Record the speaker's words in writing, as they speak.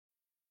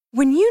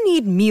When you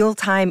need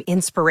mealtime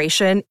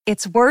inspiration,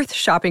 it's worth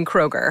shopping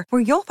Kroger,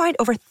 where you'll find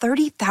over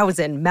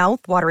 30,000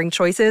 mouth-watering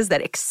choices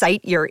that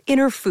excite your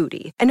inner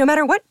foodie. And no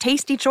matter what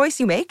tasty choice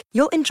you make,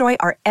 you'll enjoy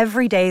our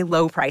everyday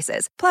low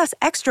prices, plus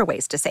extra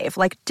ways to save,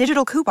 like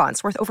digital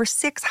coupons worth over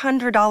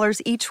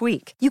 $600 each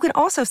week. You can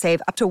also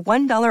save up to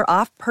 $1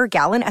 off per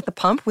gallon at the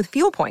pump with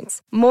fuel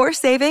points. More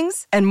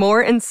savings and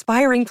more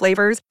inspiring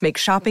flavors make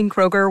shopping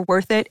Kroger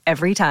worth it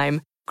every time.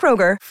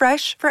 Kroger,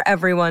 fresh for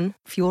everyone.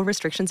 Fuel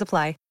restrictions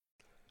apply.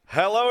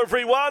 Hello,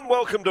 everyone.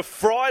 Welcome to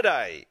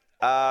Friday.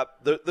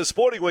 The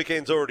sporting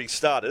weekend's already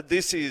started.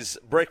 This is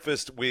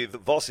Breakfast with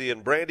Vossi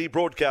and Brandy,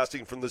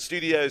 broadcasting from the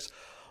studios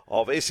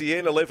of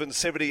SEN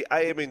 1170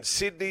 AM in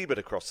Sydney, but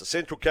across the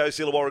Central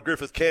Coast, Illawarra,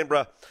 Griffith,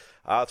 Canberra,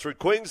 through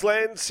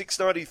Queensland,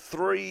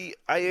 693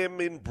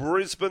 AM in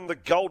Brisbane, the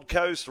Gold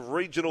Coast,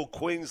 regional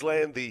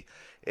Queensland, the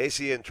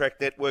SEN Track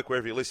Network,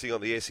 wherever you're listening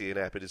on the SEN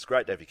app. It is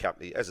great to have your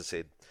company, as I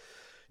said.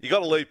 You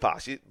got a leave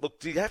pass. Look,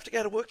 do you have to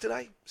go to work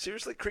today?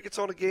 Seriously? Cricket's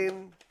on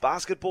again.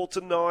 Basketball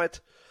tonight.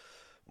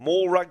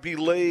 More rugby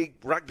league.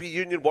 Rugby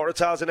union.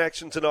 Waratahs in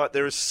action tonight.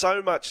 There is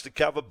so much to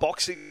cover.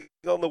 Boxing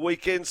on the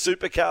weekend.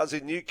 Supercars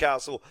in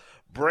Newcastle.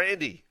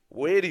 Brandy,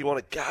 where do you want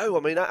to go? I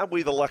mean, aren't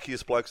we the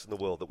luckiest blokes in the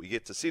world that we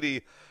get to sit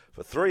here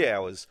for 3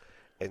 hours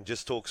and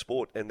just talk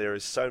sport, and there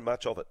is so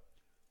much of it?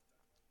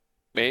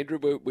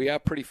 Andrew, we are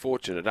pretty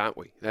fortunate, aren't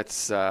we?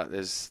 That's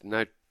there's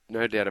no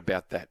doubt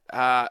about that.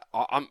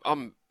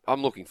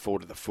 I'm looking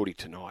forward to the footy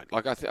tonight.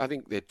 Like I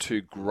think they're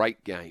two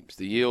great games,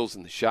 the Eels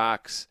and the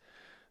Sharks,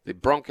 the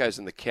Broncos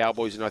and the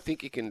Cowboys, and I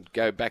think you can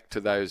go back to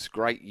those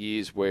great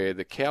years where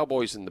the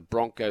Cowboys and the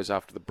Broncos,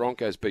 after the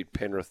Broncos beat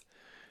Penrith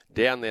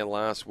down there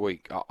last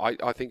week,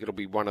 I think it'll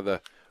be one of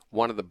the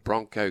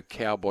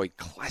Bronco-Cowboy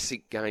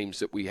classic games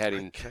that we had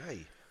in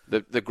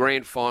the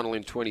grand final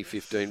in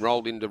 2015,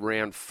 rolled into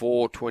round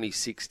 4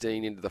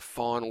 2016, into the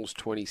finals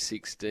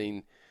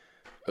 2016,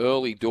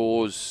 early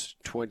doors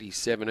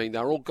 2017.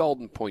 They're all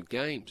Golden Point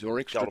games or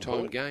extra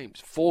time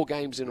games. 4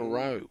 games in a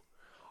row.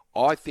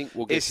 I think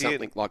we'll get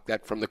something like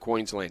that from the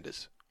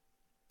Queenslanders.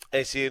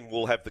 SEN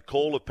will have the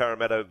call of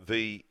Parramatta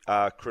v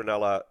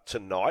Cronulla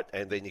tonight,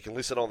 and then you can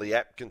listen on the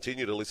app,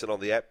 continue to listen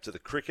on the app to the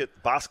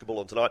cricket, basketball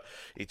on tonight.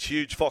 It's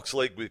huge. Fox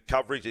League with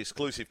coverage,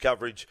 exclusive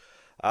coverage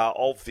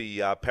of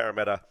the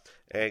Parramatta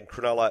and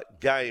Cronulla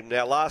game.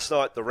 Now, last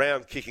night, the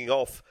round kicking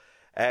off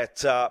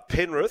at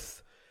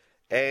Penrith,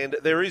 and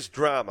there is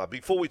drama.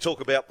 Before we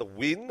talk about the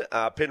win,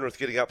 Penrith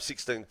getting up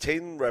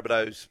 16-10,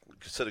 Rabbitohs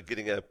sort of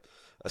getting a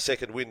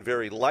second win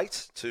very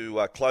late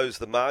to close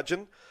the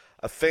margin.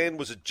 A fan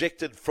was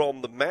ejected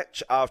from the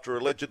match after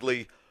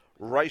allegedly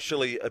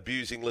racially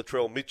abusing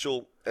Latrell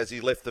Mitchell as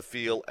he left the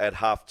field at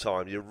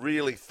halftime. You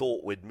really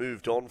thought we'd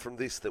moved on from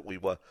this, that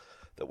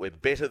we're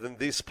better than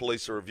this.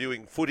 Police are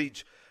reviewing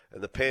footage,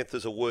 and the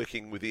Panthers are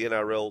working with the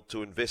NRL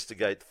to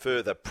investigate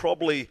further.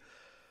 Probably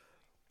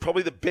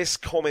the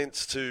best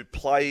comments to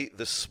play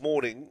this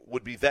morning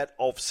would be that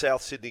of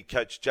South Sydney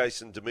coach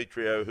Jason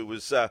Demetriou, who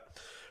was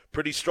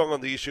pretty strong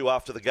on the issue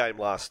after the game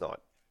last night.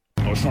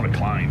 Well, it's not a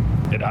claim.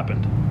 It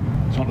happened.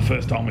 It's not the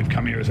first time we've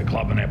come here as a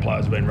club and our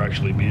players have been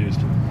racially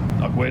abused.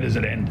 Like, where does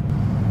it end?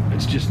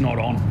 It's just not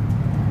on.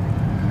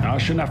 I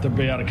shouldn't have to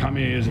be able to come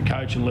here as a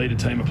coach and lead a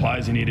team of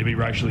players in here to be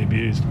racially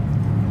abused.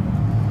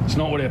 It's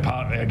not what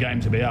our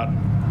game's about,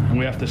 and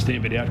we have to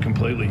stamp it out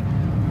completely.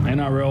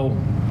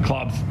 NRL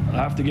clubs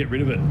have to get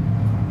rid of it.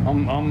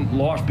 I'm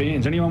life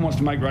bans. Anyone wants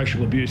to make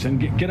racial abuse, and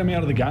get them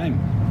out of the game.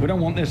 We don't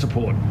want their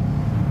support.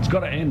 It's got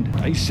to end.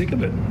 He's sick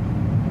of it.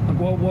 Like,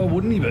 why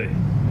wouldn't he be?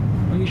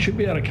 Well, he should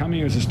be able to come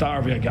here as a star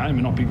of our game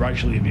and not be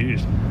racially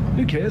abused.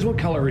 Who cares what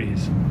colour he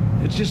is?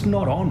 It's just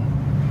not on.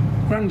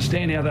 I don't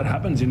understand how that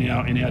happens in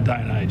our day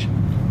and age.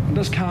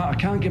 I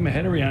can't get my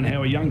head around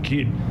how a young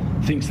kid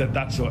thinks that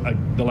that's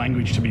the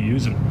language to be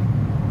using.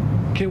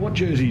 I don't care what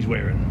jersey he's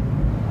wearing.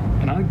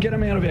 And get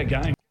him out of our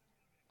game.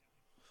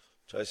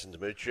 Jason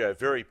Demetriou,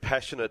 very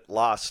passionate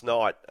last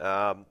night,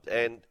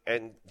 and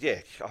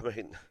yeah,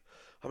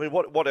 I mean,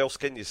 what else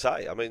can you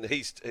say? I mean,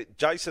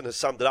 Jason has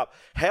summed it up.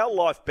 How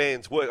life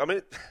bans work. I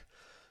mean,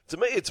 to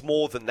me, it's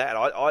more than that.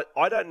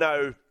 I don't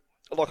know.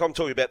 Like, I'm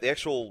talking about the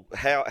actual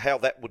how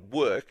that would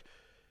work.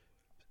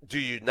 Do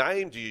you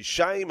name? Do you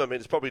shame? I mean,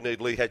 it's probably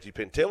need Lee Hadji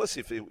Pentelis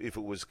if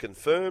it was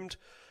confirmed.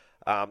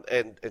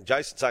 And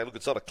Jason saying, look,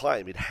 it's not a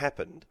claim. It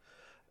happened.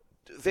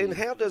 Then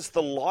how does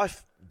the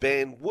life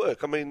ban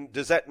work? I mean,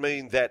 does that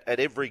mean that at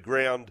every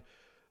ground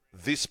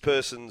this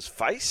person's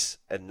face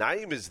and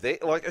name is there?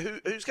 Like,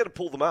 who's going to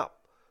pull them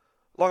up?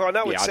 Like, I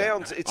know it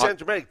sounds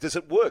dramatic. Does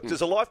it work?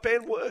 Does a life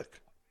ban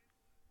work?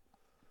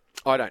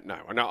 I don't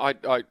know.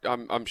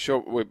 I'm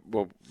sure.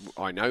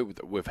 I know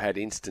that we've had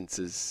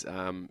instances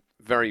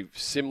very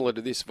similar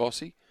to this,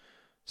 Vossi.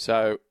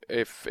 So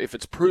if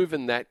it's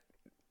proven that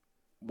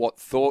what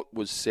thought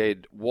was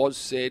said,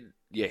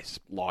 yes,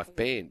 life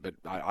ban. But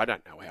I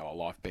don't know how a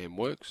life ban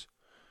works.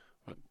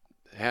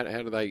 How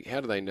do they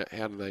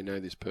know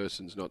this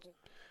person's not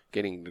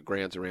getting the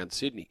grounds around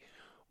Sydney?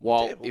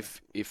 While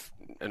if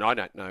and I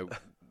don't know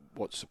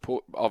what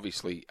support.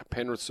 Obviously, a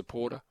Penrith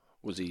supporter,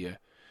 was he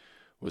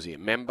Was he a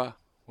member?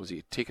 Was he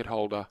a ticket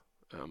holder?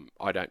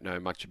 I don't know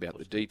much about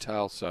the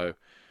details, so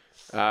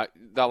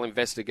they'll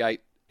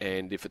investigate,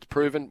 and if it's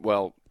proven,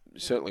 well,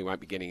 certainly won't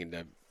be getting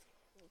into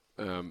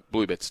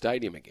Bluebet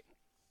Stadium again.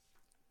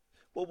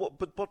 Well,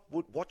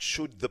 what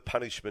should the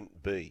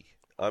punishment be?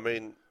 I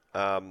mean,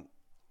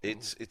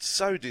 it's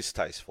so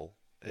distasteful.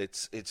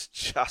 It's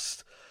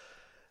just,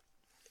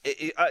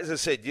 as I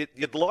said,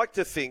 you'd like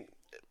to think.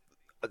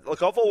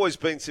 Like, I've always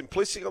been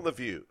simplistic on the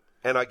view,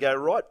 and I go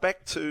right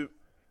back to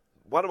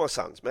one of my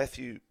sons,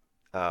 Matthew.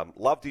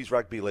 Loved his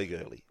rugby league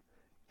early,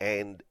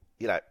 and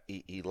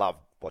he loved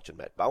watching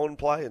Matt Bowen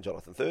play and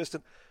Jonathan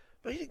Thurston.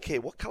 But he didn't care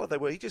what colour they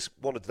were. He just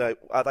wanted to know,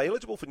 are they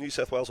eligible for New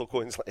South Wales or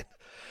Queensland?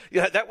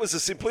 That was a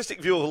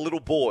simplistic view of a little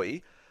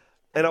boy.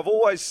 And I've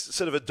always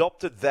sort of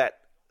adopted that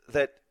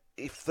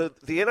if the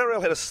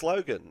NRL had a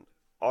slogan,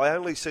 I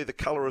only see the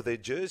colour of their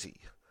jersey,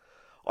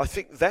 I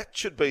think that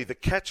should be the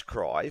catch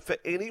cry for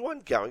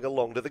anyone going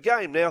along to the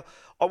game. Now,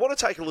 I want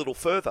to take it a little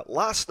further.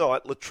 Last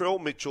night,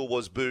 Latrell Mitchell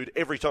was booed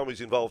every time he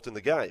was involved in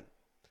the game.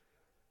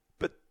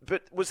 But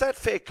was that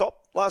fair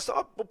cop last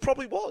night? Well,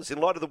 probably was, in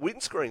light of the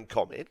windscreen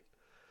comment.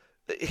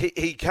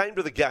 He came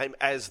to the game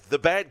as the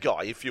bad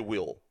guy, if you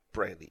will,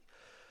 Brandy.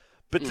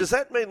 But does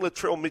that mean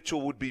Latrell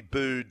Mitchell would be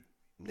booed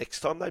next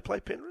time they play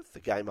Penrith? The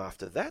game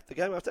after that? The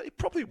game after that? It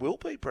probably will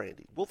be,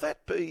 Brandy. Will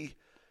that be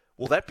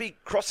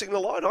crossing the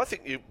line? I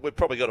think we've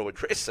probably got to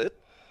address it.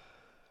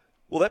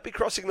 Will that be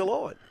crossing the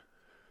line?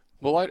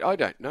 Well, I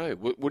don't know.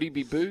 Would he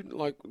be booed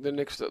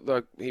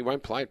he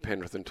won't play at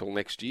Penrith until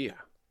next year?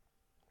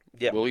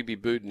 Yeah. Will he be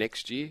booed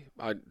next year?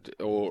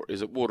 Or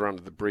is it water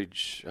under the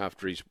bridge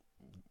after his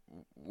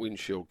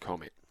windshield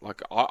comment?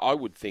 Like, I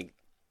would think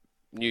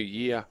new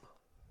year,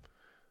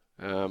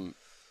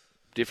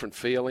 different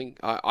feeling.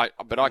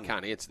 But I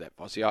can't answer that,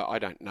 Bossy. I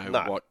don't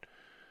know what,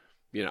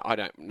 I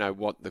don't know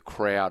what the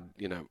crowd,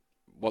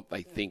 what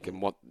they think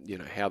and what,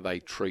 how they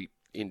treat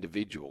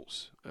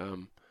individuals.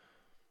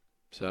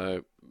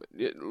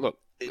 Look.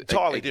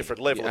 Entirely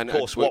different level, of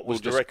course, what was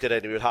directed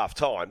at him at half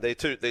time. They're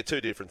two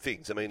different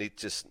things. I mean, it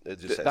just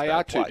they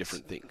are two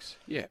different things.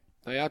 Yeah,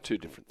 they are two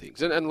different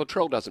things. And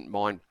Latrell doesn't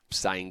mind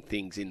saying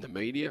things in the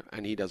media,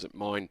 and he doesn't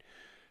mind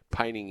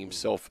painting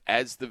himself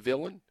as the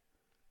villain.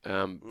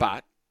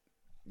 But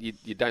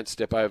you don't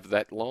step over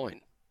that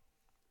line.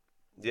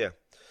 Yeah.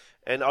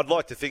 And I'd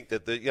like to think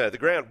that the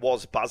ground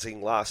was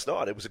buzzing last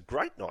night. It was a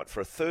great night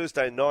for a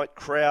Thursday night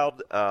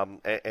crowd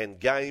and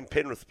game.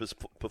 Penrith's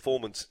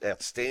performance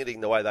outstanding,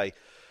 the way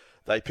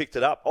they picked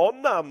it up.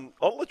 On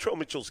Latrell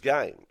Mitchell's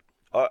game,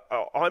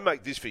 I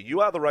make this for you. You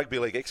are the rugby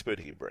league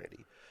expert here,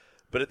 Brandy.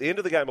 But at the end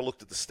of the game, I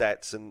looked at the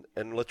stats, and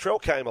Latrell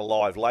came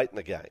alive late in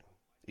the game.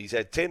 He's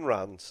had 10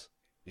 runs.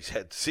 He's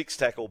had 6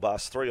 tackle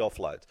busts, 3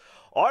 offloads.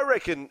 I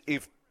reckon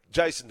if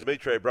Jason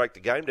Demetriou broke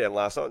the game down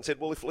last night and said,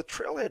 well, if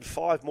Latrell had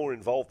 5 more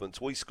involvements,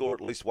 we score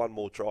at least 1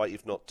 more try,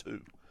 if not 2.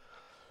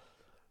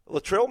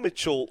 Latrell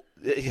Mitchell,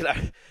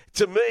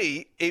 to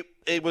me,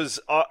 it was.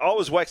 I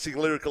was waxing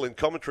lyrical in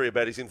commentary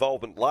about his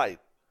involvement late,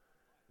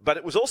 but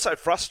it was also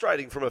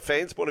frustrating from a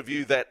fan's point of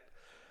view that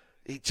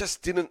he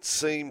just didn't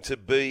seem to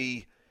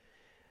be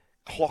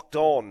clocked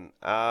on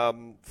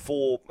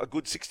for a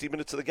good 60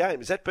 minutes of the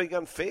game. Is that being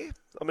unfair?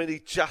 I mean,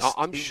 he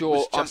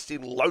was just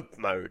in lope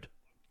mode.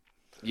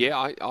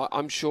 Yeah,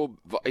 I'm sure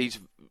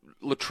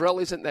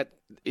Latrell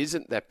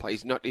isn't that play.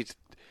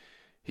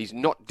 He's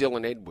not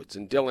Dylan Edwards,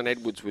 and Dylan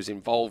Edwards was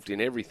involved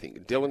in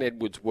everything. Dylan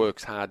Edwards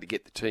works hard to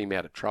get the team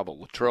out of trouble.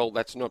 Latrell,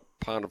 that's not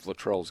part of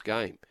Latrell's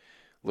game.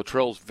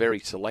 Latrell's very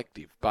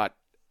selective, but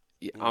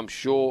I'm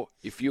sure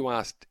if you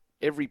asked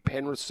every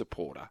Penrith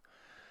supporter,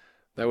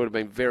 they would have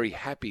been very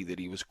happy that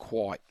he was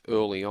quiet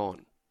early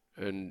on,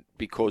 and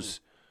because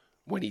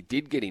when he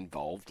did get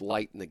involved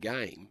late in the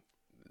game,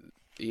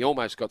 he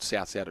almost got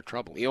South out of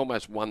trouble. He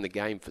almost won the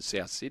game for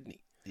South Sydney.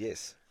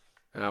 Yes,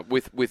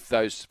 with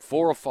those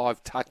 4 or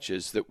 5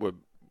 touches that were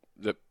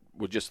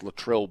just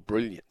Latrell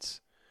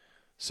brilliance.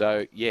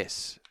 So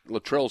yes,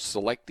 Latrell's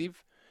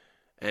selective,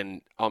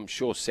 and I'm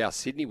sure South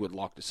Sydney would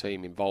like to see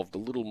him involved a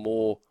little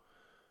more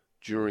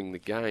during the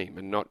game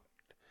and not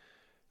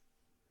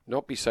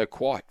be so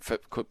quiet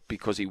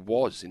because he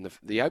was in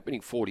the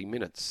opening 40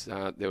 minutes.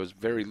 There was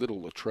very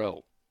little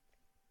Latrell.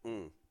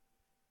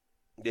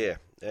 Yeah,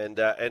 and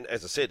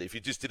as I said, if you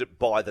just did it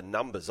by the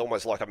numbers,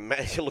 almost like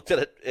you looked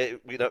at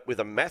it, with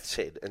a maths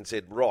head and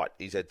said, right,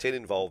 he's had 10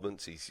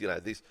 involvements. He's,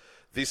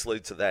 this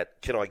leads to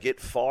that. Can I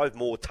get 5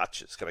 more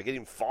touches? Can I get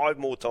him 5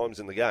 more times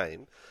in the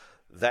game?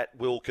 That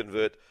will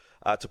convert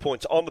to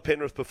points. On the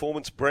Penrith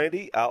performance,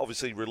 Brandy,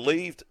 obviously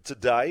relieved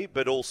today,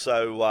 but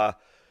also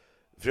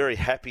very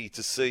happy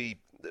to see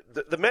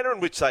the manner in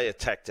which they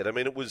attacked it. I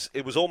mean, it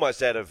was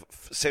almost out of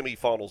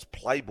semi-finals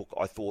playbook,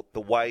 I thought,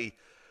 the way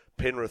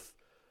Penrith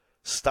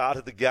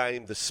started the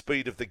game, the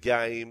speed of the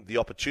game, the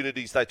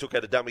opportunities they took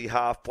out of dummy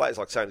half. Players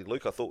like Sony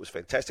Luke I thought was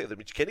fantastic.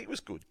 Mitch Kenny was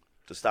good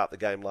to start the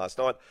game last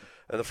night.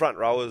 And the front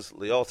rowers,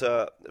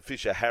 Leota,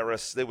 Fisher,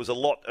 Harris, there was a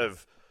lot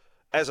of,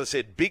 as I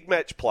said, big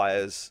match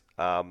players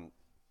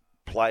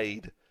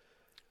played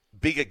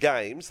bigger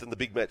games than the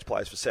big match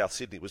players for South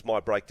Sydney, was my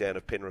breakdown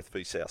of Penrith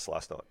v South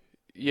last night.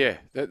 Yeah,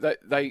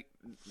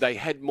 they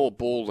had more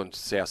ball than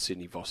South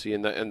Sydney, Vossi,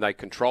 and they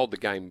controlled the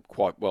game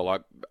quite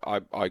well.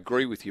 I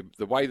agree with you.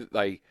 The way that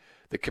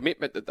the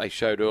commitment that they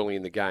showed early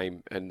in the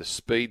game and the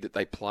speed that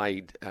they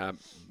played,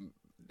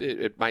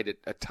 it made it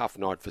a tough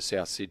night for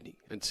South Sydney.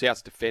 And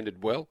South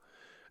defended well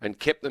and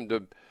kept them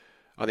to,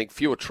 I think,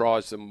 fewer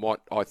tries than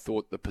what I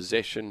thought the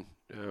possession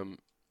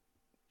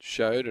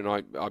showed. And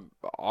I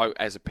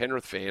as a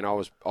Penrith fan, I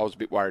was a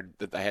bit worried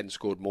that they hadn't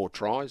scored more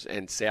tries,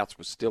 and South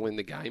was still in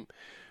the game,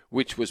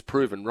 which was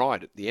proven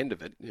right at the end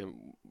of it,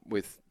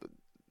 with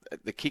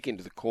the kick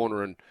into the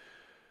corner and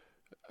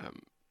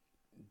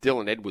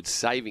Dylan Edwards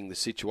saving the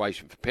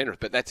situation for Penrith.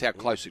 But that's how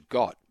close it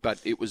got. But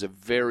it was a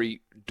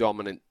very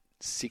dominant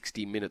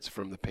 60 minutes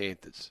from the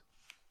Panthers.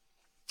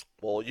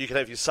 Well, you can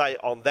have your say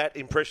on that.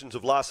 Impressions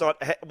of last night.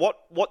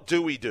 What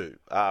do we do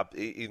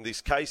in this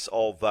case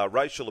of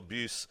racial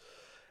abuse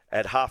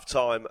at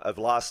halftime of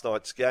last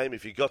night's game?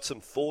 If you've got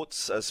some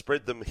thoughts,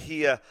 spread them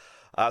here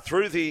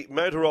through the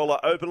Motorola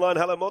open line.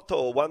 Hello,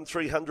 Moto,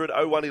 1300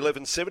 01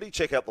 1170.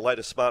 Check out the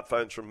latest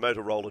smartphones from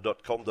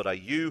motorola.com.au.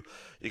 You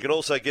can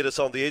also get us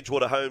on the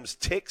Edgewater Homes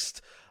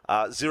text,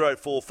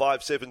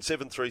 0457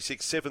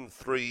 736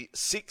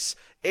 736.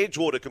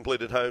 Edgewater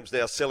Completed Homes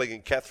now selling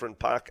in Catherine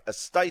Park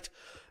Estate.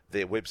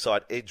 Their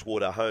website,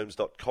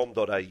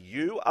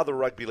 edgewaterhomes.com.au. Other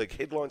rugby league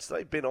headlines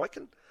today. Ben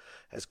Ikin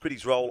has quit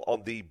his role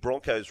on the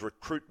Broncos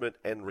Recruitment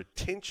and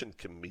Retention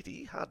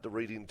Committee. Hard to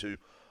read into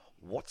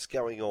what's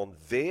going on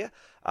there.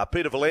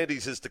 Peter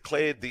V'landys has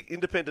declared the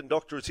independent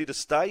doctor is here to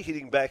stay,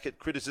 hitting back at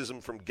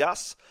criticism from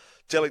Gus,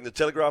 telling the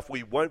Telegraph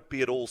we won't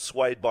be at all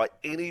swayed by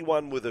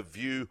anyone with a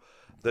view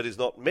that is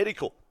not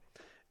medical.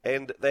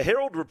 And the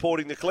Herald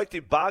reporting the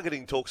collective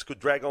bargaining talks could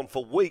drag on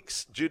for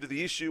weeks due to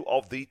the issue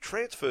of the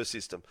transfer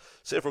system.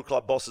 Several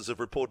club bosses have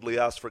reportedly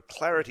asked for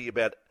clarity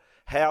about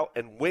how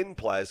and when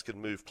players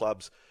can move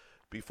clubs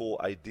before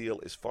a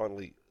deal is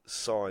finally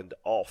signed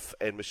off.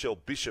 And Michelle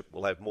Bishop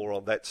will have more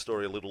on that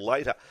story a little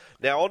later.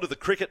 Now, on to the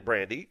cricket,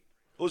 Brandy.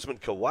 Usman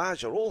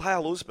Khawaja, all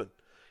hail Usman.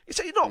 Is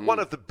he not one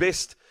of the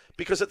best?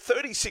 Because at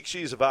 36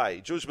 years of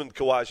age, Usman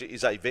Khawaja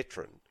is a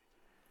veteran.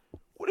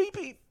 Would he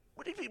be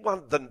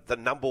the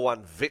number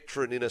one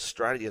veteran in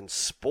Australian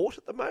sport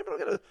at the moment? I'm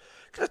going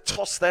to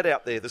toss that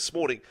out there this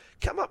morning.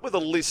 Come up with a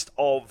list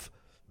of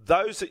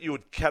those that you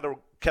would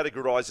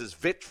categorise as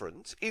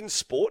veterans in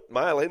sport,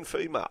 male and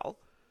female,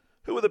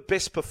 who are the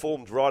best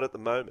performed right at the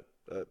moment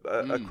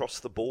across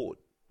the board.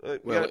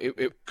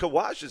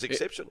 Khawaja is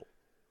exceptional.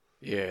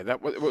 Yeah,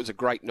 that was a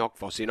great knock,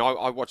 Vossi. And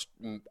I watched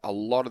a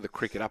lot of the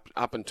cricket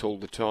up until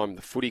the time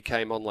the footy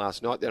came on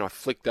last night. Then I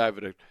flicked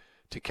over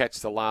to catch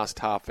the last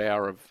half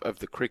hour of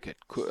the cricket.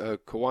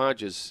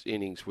 Khawaja's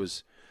innings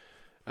was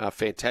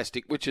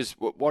fantastic, which is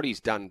what he's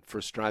done for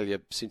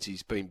Australia since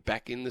he's been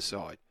back in the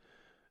side.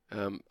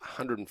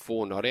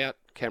 104 not out,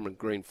 Cameron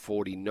Green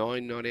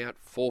 49 not out,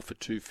 4 for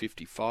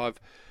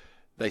 255.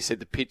 They said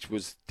the pitch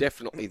was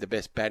definitely the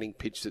best batting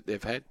pitch that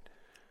they've had,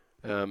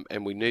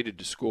 and we needed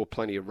to score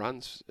plenty of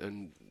runs.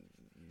 And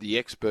the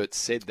experts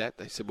said that.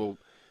 They said, well,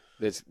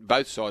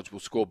 both sides will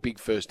score big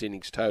first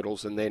innings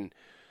totals, and then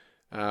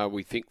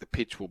we think the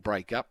pitch will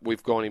break up.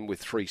 We've gone in with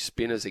 3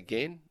 spinners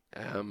again,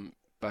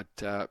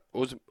 but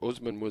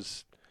Usman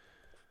was,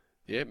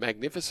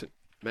 magnificent.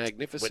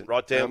 Went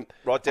right down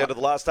to the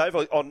last over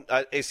on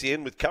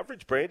SEN with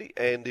coverage, Brandy.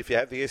 And if you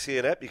have the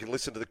SEN app, you can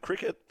listen to the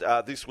cricket.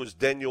 This was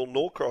Daniel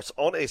Norcross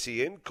on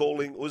SEN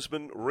calling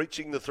Usman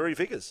reaching the 3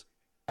 figures.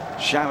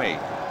 Shami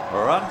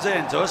runs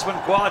into Usman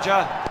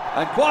Khawaja,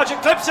 and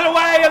Khawaja clips it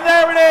away, and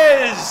there it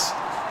is!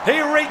 He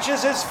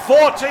reaches his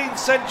 14th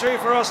century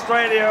for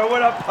Australia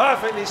with a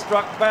perfectly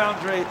struck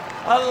boundary.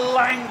 A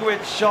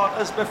languid shot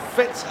as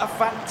befits a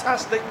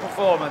fantastic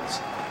performance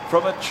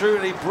from a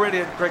truly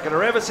brilliant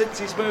cricketer. Ever since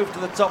he's moved to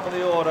the top of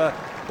the order,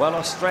 well,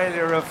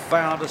 Australia have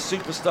found a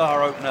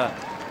superstar opener.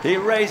 He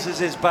raises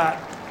his bat.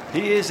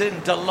 He is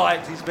in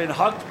delight. He's been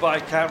hugged by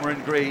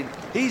Cameron Green.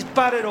 He's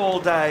batted all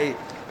day.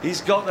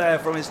 He's got there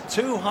from his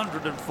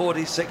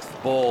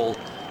 246th ball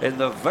in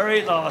the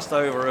very last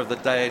over of the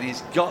day, and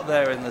he's got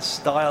there in the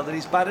style that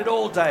he's batted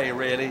all day,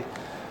 really.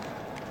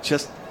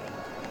 Just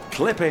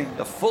clipping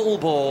the full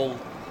ball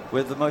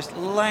with the most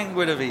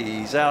languid of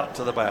ease out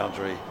to the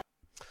boundary.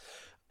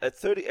 At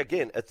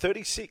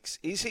 36,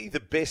 is he the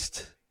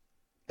best,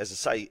 as I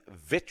say,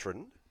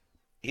 veteran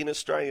in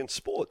Australian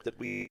sport that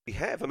we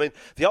have? I mean,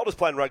 the oldest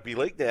player in rugby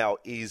league now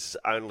is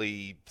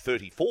only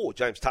 34.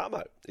 James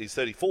Tarmo is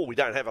 34. We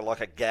don't have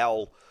a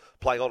gal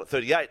playing on at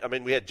 38. I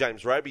mean, we had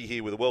James Roby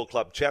here with a World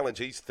Club Challenge.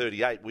 He's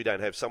 38. We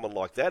don't have someone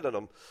like that. And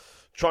I'm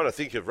trying to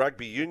think of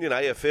rugby union,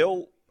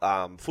 AFL,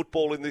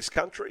 football in this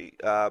country.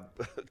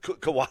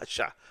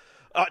 Khawaja.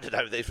 I don't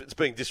know if it's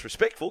being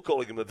disrespectful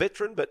calling him a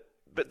veteran, but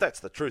that's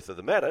the truth of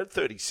the matter.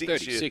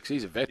 36,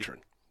 he's a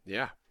veteran.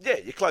 Yeah,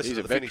 you're closer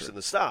to the finish than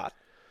the start.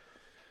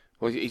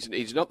 Well,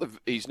 he's not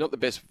the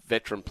best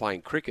veteran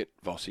playing cricket,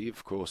 Vossi,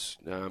 of course.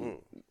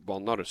 Well,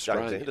 not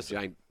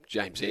Australian.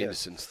 James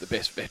Anderson's the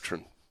best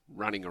veteran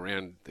running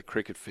around the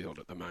cricket field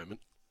at the moment.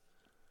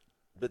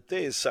 But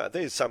there's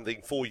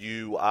something for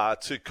you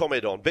to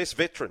comment on. Best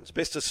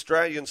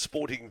Australian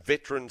sporting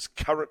veterans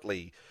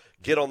currently.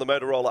 Get on the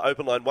Motorola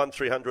Open Line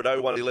 1300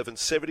 01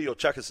 1170 or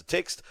chuck us a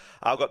text.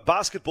 I've got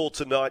basketball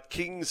tonight,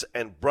 Kings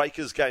and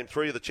Breakers, Game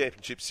 3 of the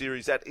Championship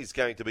Series. That is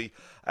going to be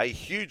a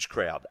huge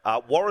crowd.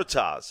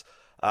 Waratahs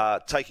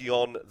taking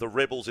on the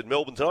Rebels in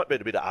Melbourne tonight.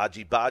 Been a bit of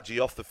argy-bargy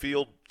off the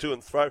field, to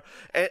and fro.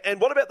 And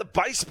what about the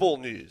baseball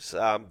news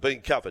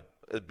being covered?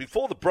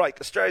 Before the break,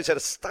 Australia's had a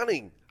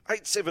stunning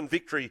 8-7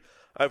 victory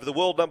over the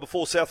world number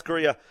 4 South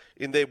Korea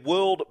in their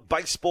World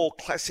Baseball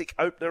Classic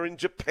opener in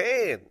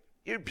Japan.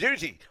 You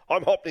beauty.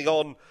 I'm hopping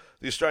on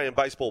the Australian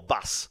baseball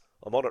bus.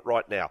 I'm on it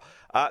right now.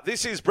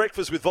 This is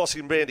Breakfast with Vossi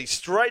and Brandy.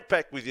 Straight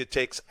back with your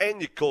texts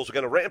and your calls. We're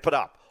going to ramp it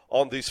up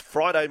on this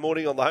Friday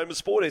morning on the Home of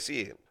Sport,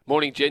 SEN.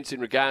 Morning, gents. In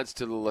regards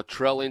to the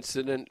Latrell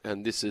incident,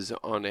 and this is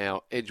on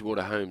our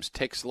Edgewater Homes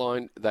text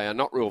line, they are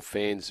not real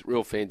fans.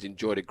 Real fans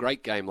enjoyed a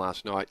great game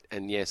last night,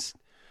 and yes,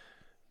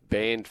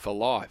 banned for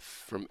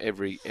life from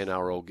every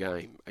NRL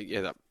game.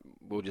 Yeah,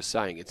 we were just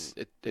saying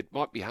it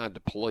might be hard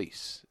to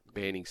police,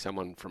 banning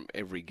someone from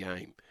every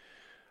game.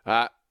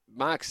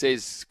 Mark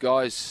says,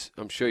 guys,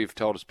 I'm sure you've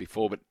told us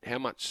before, but how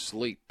much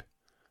sleep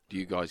do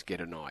you guys get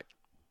a night?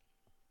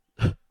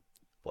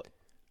 What,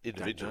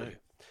 individually?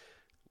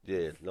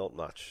 Yeah, not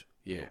much.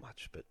 Yeah. Not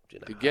much, but,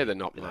 together,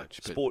 not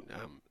much. Sport.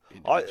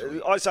 But,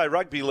 I say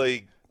rugby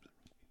league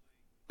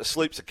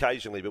sleeps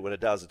occasionally, but when it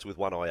does, it's with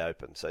one eye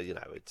open. So,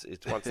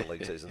 it's once the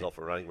league season's off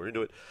and running, we're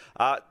into it.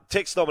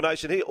 Text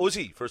nomination here,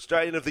 Uzi for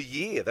Australian of the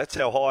Year. That's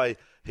how high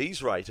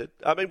he's rated.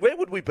 I mean, where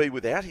would we be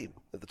without him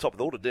at the top of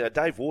the order? Now,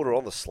 Dave Warner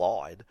on the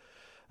slide.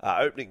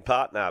 Opening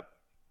partner,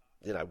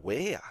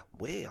 where?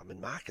 I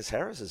mean, Marcus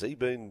Harris, has he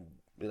been,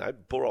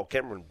 poor old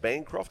Cameron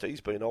Bancroft,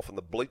 he's been off in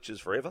the bleachers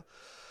forever.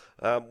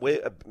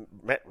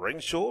 Matt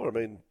Renshaw, I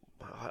mean,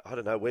 I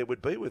don't know where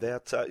we'd be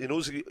without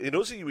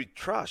Inuzi we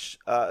trust.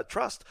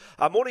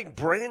 Morning,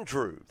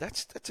 Brandrew.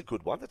 That's a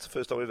good one. That's the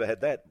first time I've ever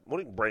had that.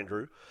 Morning,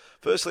 Brandrew.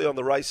 Firstly, on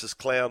the racist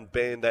clown,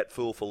 ban that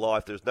fool for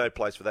life. There's no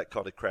place for that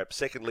kind of crap.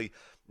 Secondly,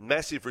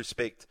 massive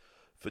respect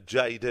for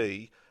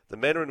JD. The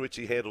manner in which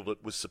he handled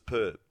it was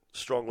superb.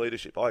 Strong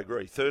leadership. I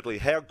agree. Thirdly,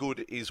 how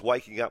good is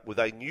waking up with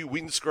a new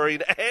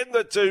windscreen and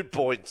the 2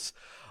 points?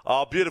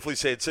 Oh, beautifully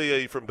said.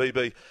 CE from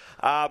BB.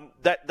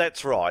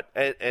 That's right.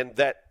 And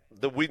that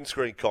the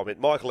windscreen comment,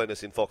 Michael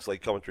Ennis in Fox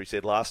League commentary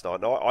said last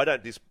night, and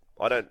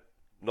I don't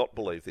not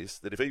believe this,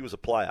 that if he was a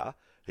player,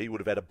 he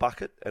would have had a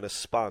bucket and a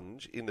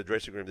sponge in the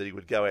dressing room that he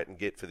would go out and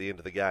get for the end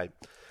of the game.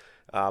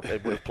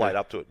 And would have played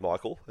up to it,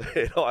 Michael.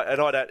 and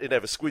I don't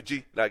have a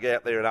squidgy. No, go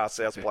out there and ask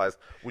South players,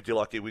 would you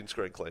like your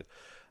windscreen cleaned?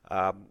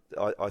 I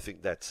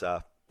think that's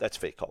fair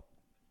cop.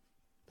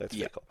 That's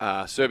fair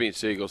cop. Serbian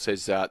Seagull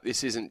says,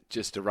 this isn't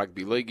just a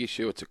rugby league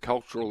issue, it's a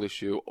cultural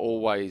issue.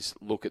 Always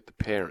look at the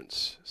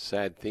parents.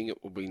 Sad thing,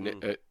 it will be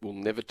it will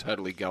never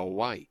totally go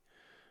away.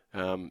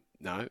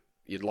 No,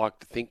 you'd like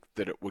to think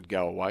that it would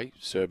go away,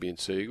 Serbian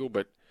Seagull,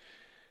 but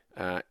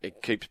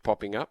it keeps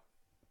popping up.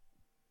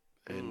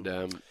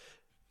 And,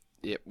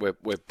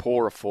 we're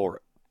poorer for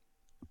it.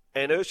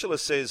 And Ursula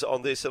says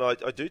on this, and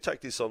I do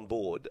take this on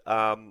board,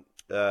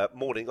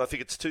 morning, I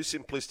think it's too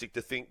simplistic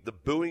to think the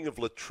booing of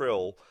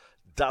Latrell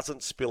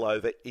doesn't spill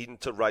over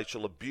into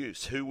racial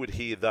abuse. Who would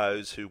hear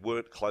those who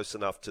weren't close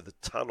enough to the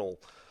tunnel,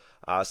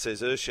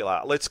 says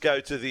Ursula. Let's go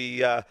to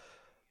the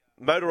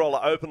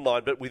Motorola open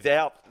line, but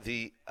without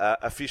the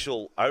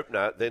official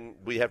opener, then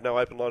we have no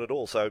open line at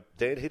all. So,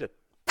 Dan, hit it.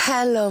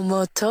 Hello,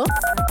 Moto.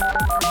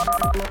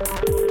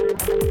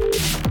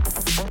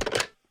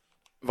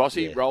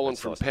 Vossi, Roland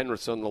from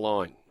Penrith on the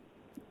line.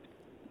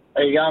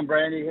 How you going,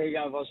 Brandy? How you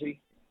going, Vossi?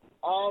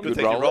 Good,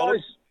 thank you,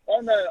 Roland.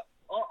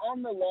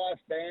 On the life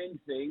band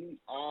thing,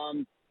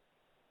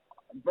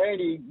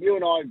 Brandy, you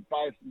and I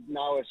both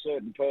know a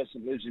certain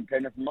person who lives in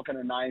Penrith. I'm not going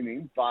to name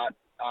him, but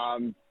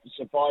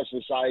suffice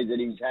to say that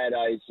he's had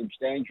a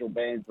substantial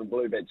ban from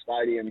Bluebet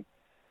Stadium,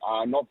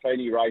 not for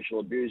any racial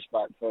abuse,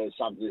 but for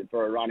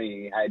a run-in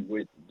he had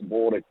with the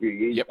board a few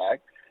years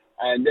back.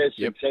 And they've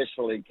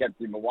successfully kept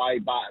him away.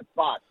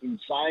 But in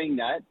saying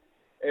that,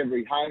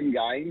 every home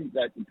game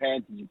that the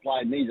Panthers have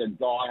played, and these are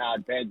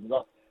diehard Panthers,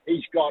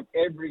 he's got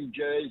every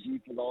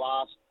jersey for the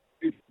last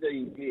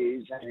 15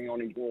 years hanging on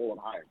his wall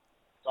at home.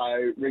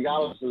 So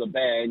regardless of the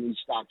ban, he's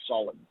stuck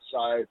solid.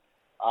 So,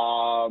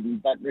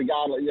 but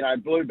regardless,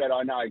 Bluebet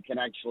I know can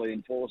actually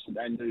enforce it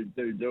and do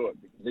it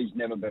because he's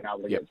never been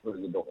able to get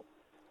through the door.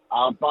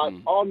 But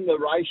on the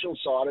racial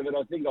side of it,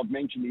 I think I've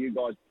mentioned to you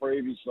guys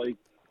previously,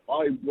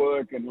 I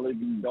work and live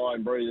and die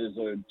and breathe as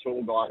a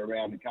tour guide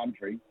around the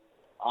country.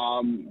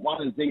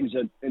 One of the things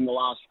that in the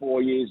last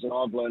 4 years that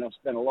I've learned, I've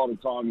spent a lot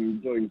of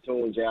time doing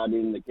tours out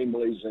in the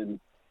Kimberleys and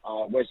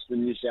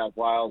Western New South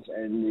Wales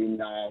and in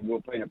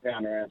Wilpena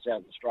Pound around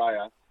South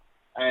Australia.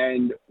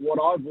 And what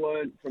I've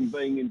learned from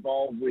being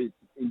involved with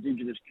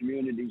Indigenous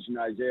communities in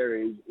those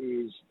areas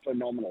is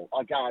phenomenal.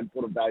 I can't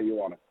put a value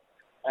on it.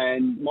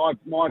 And my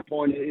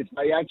point is, if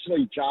they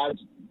actually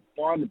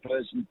find the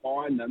person,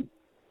 find them,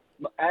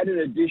 add an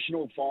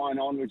additional fine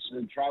on, which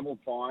is a travel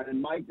fine,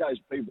 and make those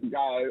people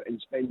go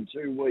and spend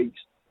 2 weeks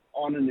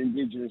on an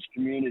Indigenous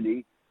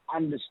community,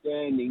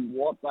 understanding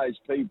what those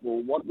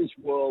people, what this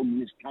world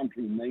and this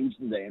country means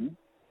to them,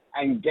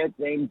 and get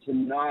them to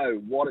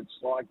know what it's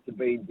like to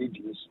be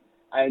Indigenous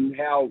and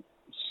how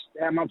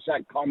much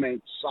that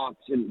comment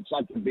sucks in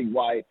such a big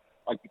way.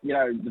 Like,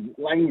 the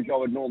language I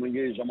would normally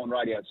use, I'm on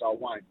radio, so I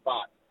won't.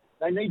 But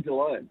they need to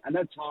learn, and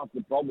that's half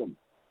the problem.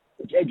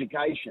 It's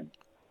education.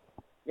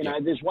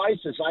 There's ways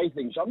to say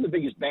things. I'm the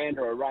biggest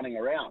banterer running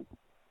around,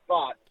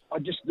 but I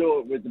just do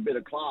it with a bit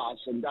of class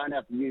and don't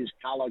have to use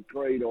colour,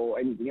 creed, or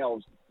anything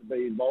else to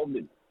be involved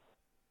in.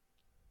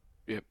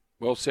 Yep.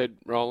 Well said,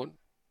 Roland.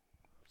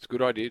 It's a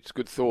good idea. It's a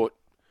good thought.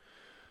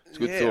 It's a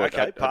good thought.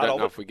 Okay, I don't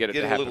know if we get it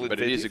to happen, but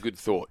it is a good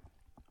thought.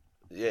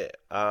 Yeah,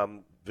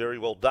 very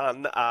well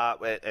done.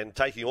 And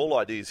taking all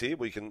ideas here,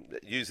 we can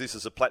use this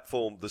as a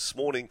platform this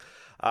morning.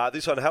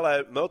 This one,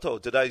 hello, Moto.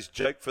 Today's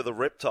joke for the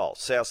reptile.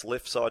 South's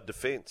left side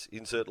defence.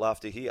 Insert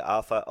laughter here.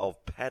 Arthur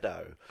of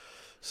Paddo.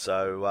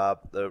 So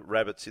the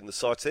rabbits in the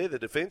sights there, the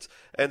defence.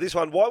 And this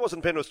one, why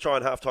wasn't Penrith's try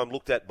in halftime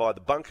looked at by the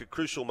bunker?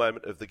 Crucial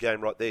moment of the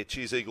game right there.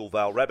 Cheers, Eagle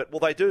Vale Rabbit.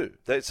 Well, they do.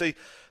 See,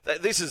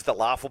 this is the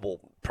laughable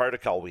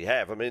protocol we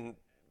have. I mean,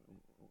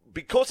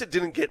 because it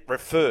didn't get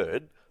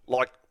referred,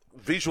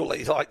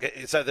 visually,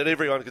 so that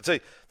everyone could see,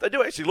 they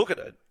do actually look at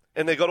it.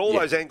 And they've got all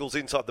those angles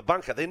inside the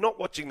bunker. They're not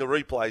watching the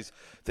replays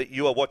that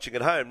you are watching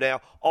at home.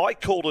 Now, I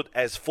called it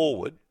as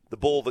forward, the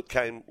ball that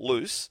came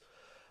loose.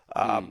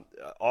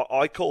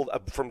 I called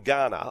from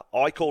Ghana.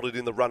 I called it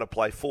in the runner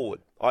play forward.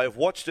 I have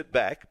watched it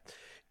back.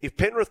 If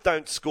Penrith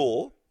don't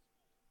score,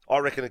 I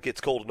reckon it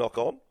gets called a knock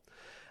on.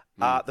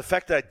 The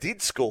fact they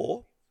did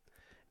score,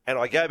 and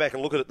I go back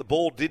and look at it, the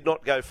ball did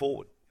not go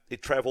forward.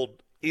 It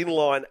travelled in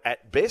line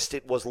at best.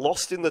 It was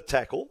lost in the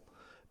tackle,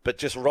 but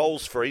just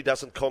rolls free,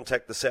 doesn't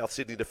contact the South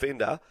Sydney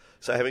defender.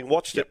 So having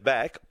watched it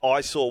back,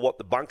 I saw what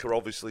the bunker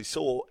obviously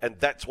saw, and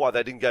that's why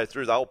they didn't go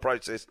through the whole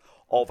process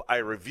of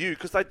a review,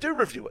 because they do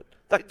review it.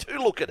 They do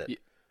look at it.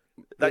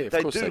 They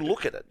do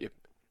look at it. Yep.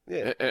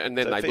 Yeah. And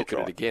then they look at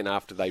it again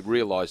after they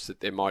realise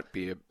that there might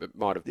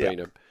have been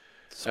a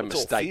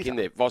mistake in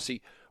there. Vossi,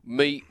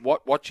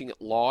 watching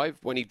it live,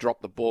 when he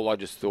dropped the ball, I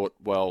just thought,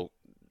 well,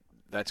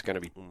 that's going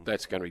to be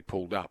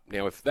pulled up.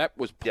 Now, if that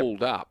was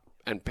pulled up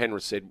and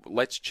Penrith said,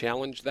 let's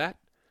challenge that,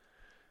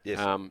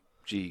 I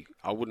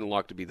wouldn't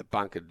like to be the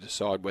bunker to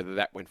decide whether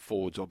that went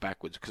forwards or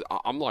backwards. Because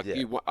I'm like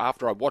you,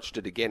 after I watched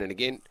it again and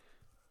again,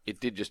 it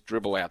did just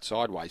dribble out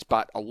sideways.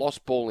 But a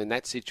lost ball in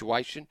that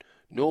situation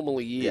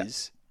normally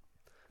is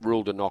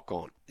ruled a knock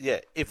on.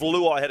 Yeah, if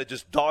Luai had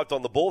just dived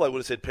on the ball, they would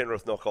have said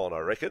Penrith knock on, I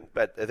reckon.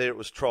 But there it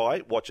was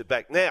try, watch it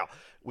back. Now,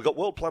 we've got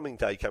World Plumbing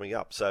Day coming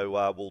up,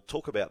 so we'll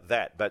talk about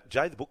that. But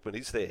Jay the Bookman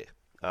is there.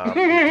 We do want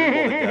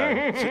to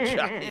go to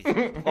Jay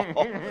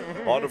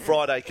on a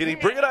Friday. Can he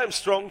bring it home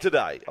strong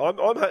today? I've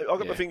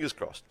got my fingers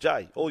crossed.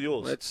 Jay, all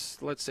yours.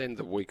 Let's end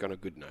the week on a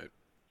good note.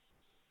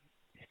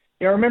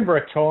 Yeah, I remember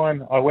a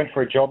time I went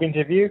for a job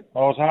interview. I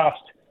was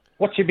asked,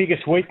 what's your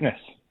biggest weakness?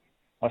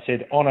 I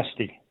said,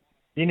 honesty.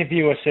 The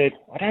interviewer said,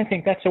 I don't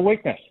think that's a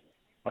weakness.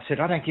 I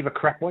said, I don't give a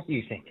crap what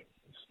you think.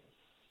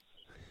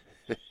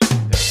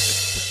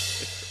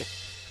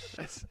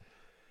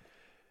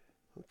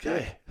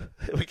 Okay.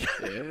 There we go.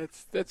 Yeah,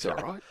 that's all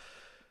right.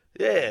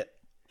 Yeah,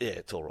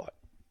 it's all right.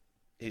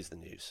 Here's the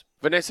news.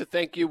 Vanessa,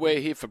 thank you. We're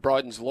here for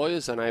Bryden's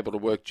Lawyers. Unable to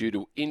work due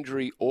to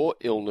injury or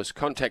illness,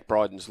 contact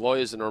Bryden's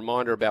Lawyers. And a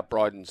reminder about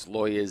Bryden's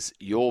Lawyers,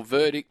 your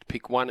verdict.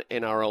 Pick one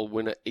NRL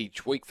winner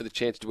each week for the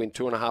chance to win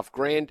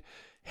 $2,500.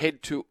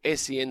 Head to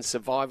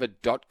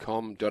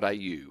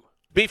sensurvivor.com.au.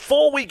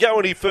 Before we go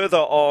any further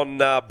on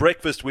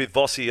Breakfast with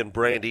Vossi and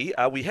Brandy,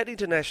 we had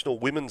International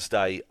Women's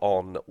Day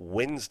on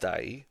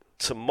Wednesday.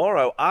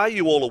 Tomorrow, are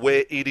you all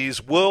aware, it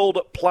is World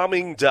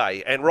Plumbing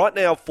Day. And right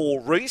now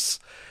for Reese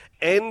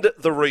and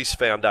the Reese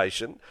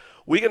Foundation,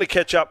 we're going to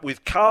catch up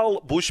with Carl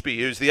Bushby,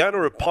 who's the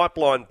owner of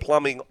Pipeline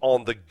Plumbing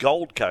on the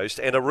Gold Coast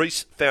and a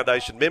Reese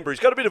Foundation member. He's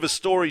got a bit of a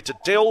story to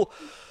tell.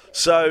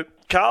 So,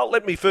 Carl,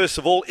 let me first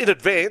of all, in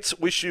advance,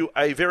 wish you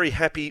a very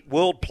happy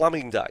World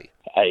Plumbing Day.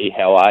 Hey,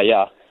 how are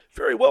you?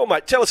 Very well,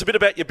 mate. Tell us a bit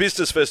about your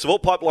business, first of all,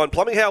 Pipeline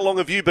Plumbing. How long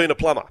have you been a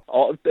plumber?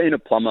 I've been a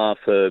plumber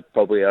for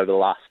probably over the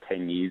last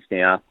 10 years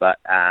now, but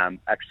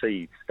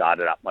actually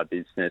started up my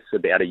business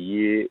about a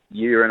year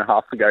and a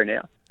half ago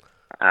now.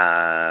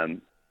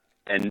 And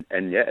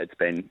yeah, it's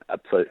been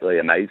absolutely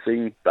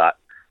amazing, but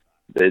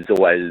there's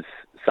always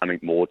something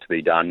more to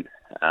be done.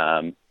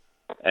 And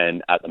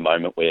at the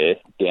moment, we're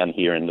down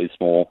here in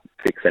Lismore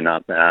fixing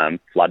up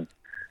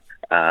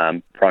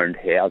flood-prone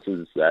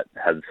houses that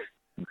have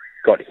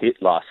got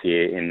hit last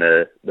year in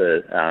the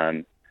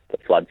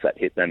floods that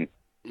hit them.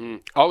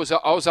 I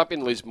was up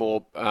in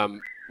Lismore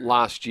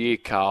last year,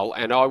 Carl,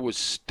 and I was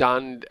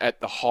stunned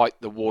at the height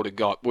the water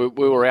got. We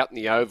were out in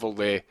the oval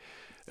there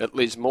at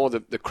Lismore,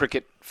 the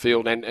cricket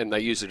field, and they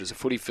use it as a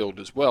footy field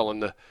as well.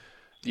 And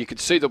you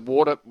could see the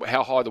water,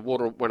 how high the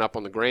water went up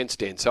on the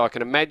grandstand. So I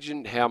can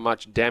imagine how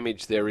much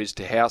damage there is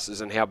to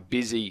houses and how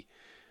busy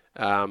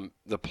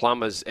the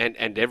plumbers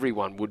and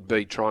everyone would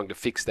be trying to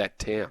fix that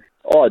town.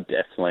 Oh,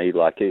 definitely.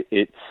 Like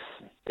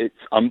it's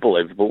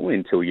unbelievable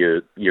until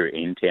you're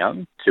in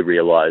town to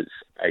realise.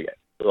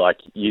 Like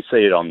you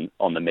see it on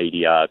the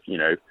media,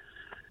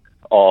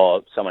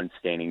 someone's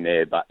standing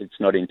there, but it's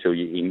not until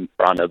you're in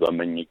front of them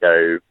and you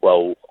go,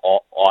 well,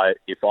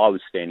 if I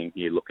was standing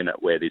here looking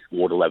at where this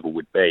water level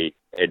would be,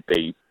 it'd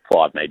be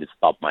 5 metres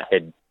above my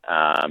head.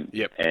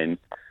 Yep. And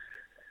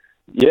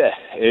yeah,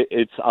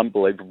 it's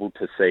unbelievable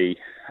to see.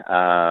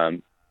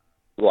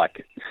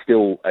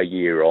 Still a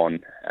year on,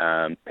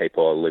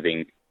 people are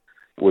living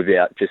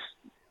without just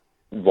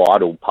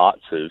vital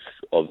parts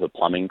of the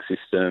plumbing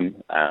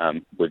system,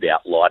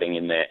 without lighting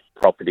in their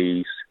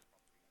properties,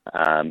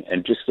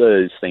 and just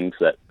those things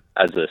that,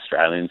 as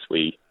Australians,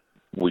 we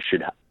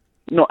should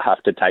not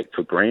have to take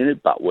for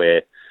granted, but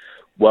we're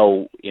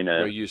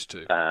used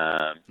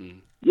to.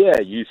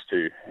 Yeah, used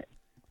to.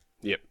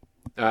 Yep.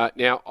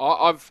 Now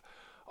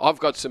I've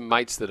got some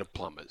mates that are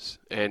plumbers,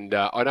 and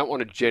I don't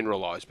want to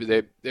generalise, but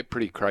they're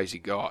pretty crazy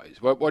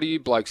guys. What do you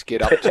blokes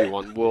get up to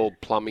on World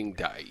Plumbing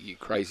Day, you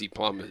crazy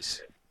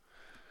plumbers?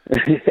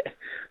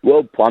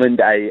 World Plumbing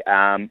Day,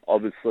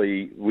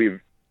 obviously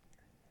we're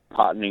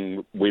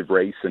partnering with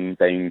Reece and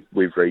being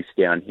with Reece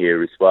down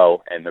here as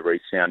well, and the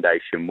Reece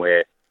Foundation,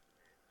 we're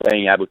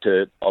being able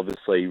to,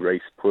 obviously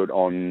Reece put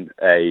on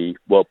a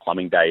World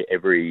Plumbing Day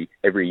every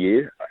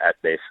year at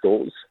their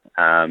stores.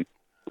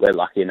 We're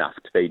lucky enough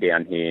to be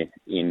down here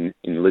in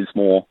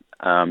Lismore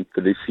for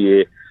this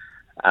year.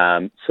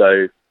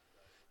 So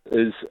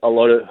there's a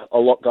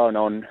lot going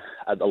on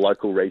at the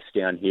local Reece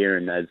down here,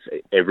 and as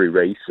every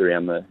Reece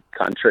around the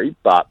country.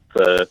 But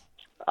for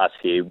us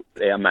here,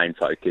 our main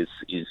focus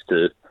is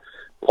to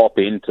pop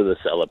into the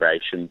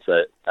celebrations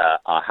that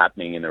are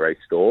happening in the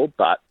Reece store,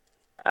 but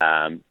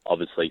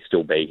obviously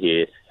still be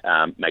here,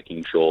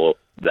 making sure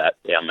that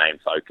our main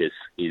focus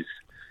is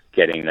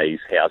getting these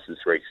houses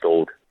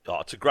restored.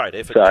 Oh, it's a great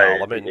effort,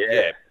 Carl. I mean,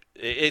 yeah,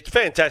 it's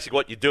fantastic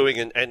what you're doing,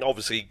 and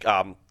obviously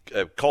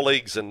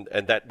colleagues and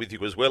that with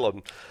you as well,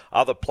 and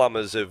other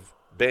plumbers have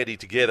bandied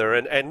together,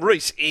 and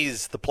Reece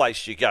is the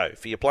place you go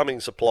for your plumbing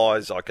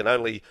supplies. I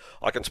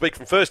can speak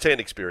from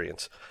first-hand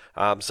experience.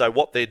 So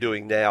what they're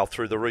doing now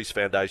through the Reece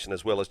Foundation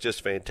as well is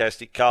just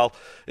fantastic. Carl,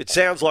 it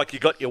sounds like you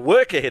got your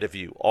work ahead of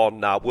you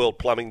on World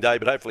Plumbing Day,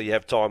 but hopefully you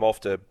have time off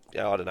to,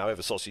 I don't know, have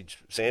a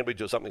sausage sandwich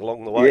or something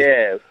along the way.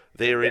 Yeah,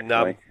 there in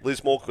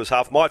Lismore, because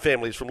half my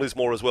family is from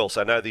Lismore as well,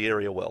 so I know the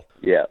area well.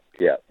 Yeah.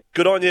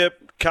 Good on you,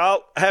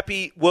 Carl.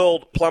 Happy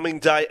World Plumbing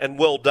Day, and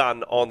well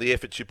done on the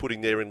efforts you're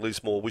putting there in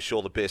Lismore. Wish you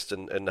all the best,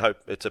 and hope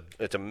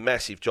it's a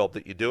massive job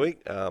that you're doing,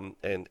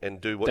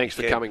 and do what Thanks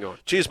you for can. coming on.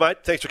 Cheers, mate.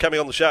 Thanks for coming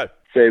on the show.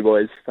 See you,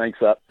 boys.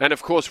 Thanks up. And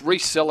of course,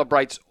 Reece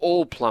celebrates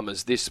all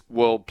plumbers this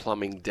World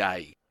Plumbing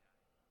Day.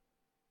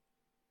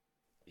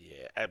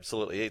 Yeah,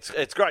 absolutely.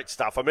 It's great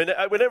stuff. I mean,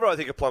 whenever I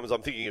think of plumbers,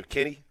 I'm thinking of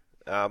Kenny,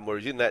 where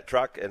he's in that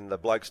truck and the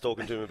bloke's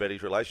talking to him about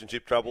his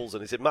relationship troubles,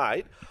 and he said,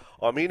 mate,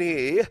 I'm in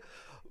here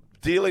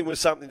dealing with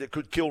something that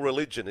could kill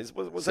religion.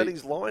 Was that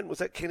his line? Was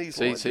that Kenny's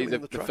line?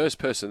 The first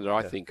person that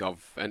I think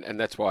of, and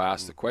that's why I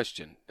asked the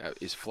question,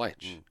 is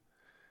Fletch.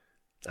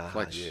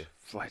 Fletch. Yeah.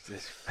 Fletch.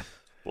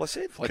 Well, I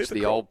said Fletch, Cooper the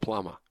Cronk. old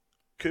plumber.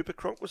 Cooper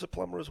Cronk was a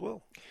plumber as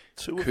well.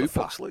 Two of Cooper. the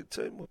Fox League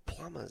team were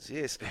plumbers,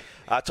 yes.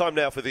 Time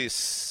now for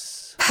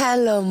this.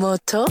 Hello,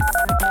 Moto.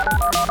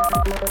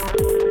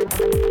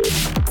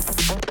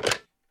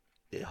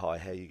 Yeah, hi,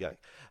 how you going?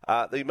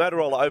 The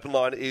Motorola open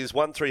line is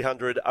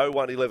 1300 01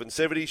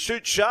 1170.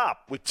 Shoot sharp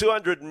with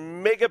 200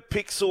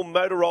 megapixel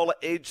Motorola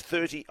Edge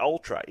 30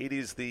 Ultra. It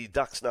is the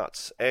Ducks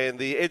Nuts. And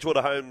the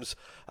Edgewater Homes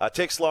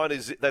text line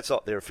that's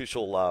not their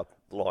official line,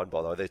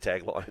 by the way, their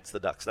tagline. It's the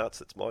Ducks Nuts,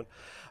 that's mine.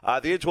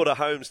 The Edgewater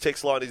Homes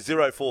text line is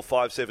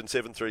 0457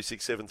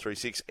 736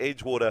 736.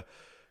 Edgewater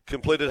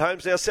Completed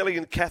Homes now selling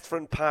in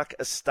Catherine Park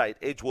Estate.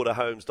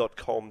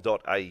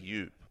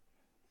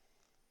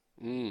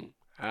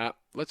 edgewaterhomes.com.au.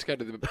 Let's go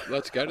to the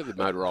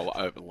Motorola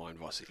Open line,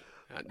 Vossi.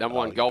 Number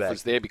one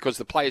golfers there because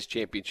the Players'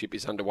 Championship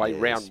is underway.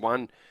 Yes. Round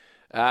one.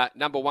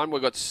 Number one,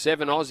 we've got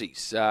 7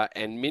 Aussies,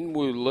 and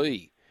Minwoo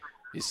Lee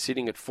is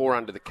sitting at 4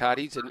 under the card.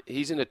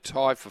 He's in a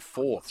tie for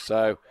 4th,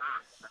 so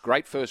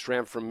great first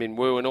round from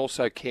Minwoo, and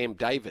also Cam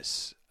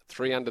Davis,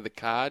 3 under the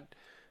card,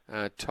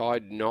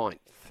 tied 9th.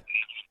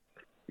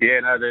 Yeah,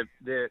 no,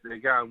 they're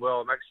going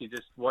well. I'm actually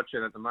just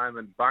watching at the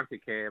moment Bunker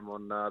Cam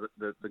on the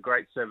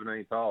great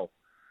 17th hole.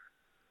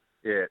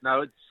 Yeah,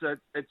 no, it's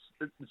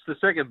the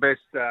second best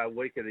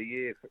week of the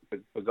year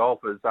for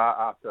golfers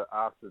after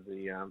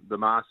the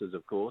Masters,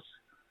 of course.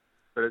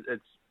 But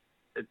it's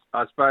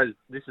I suppose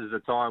this is a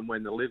time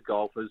when the live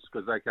golfers,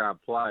 because they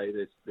can't play,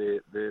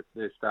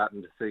 they're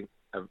starting to think,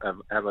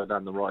 have I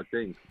done the right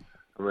thing?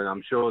 I mean,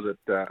 I'm sure that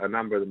a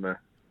number of them are.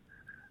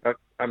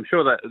 I'm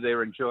sure that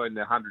they're enjoying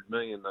the 100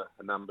 million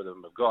a number of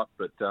them have got,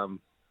 but they're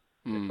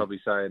probably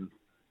saying,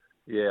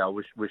 "Yeah, I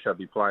wish I'd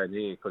be playing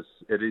here," because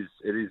it is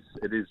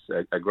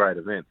a great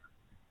event.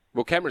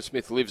 Well, Cameron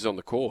Smith lives on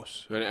the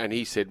course, and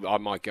he said I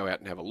might go out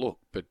and have a look,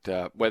 but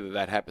whether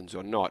that happens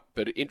or not.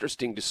 But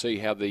interesting to see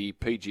how the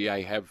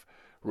PGA have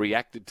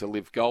reacted to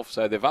Live Golf.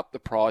 So they've upped the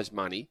prize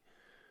money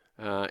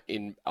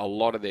in a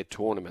lot of their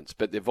tournaments.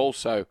 But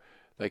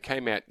they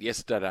came out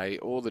yesterday,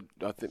 I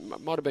think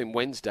it might have been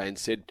Wednesday, and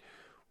said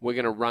we're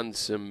going to run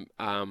some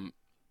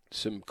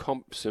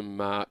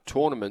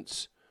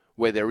tournaments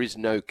where there is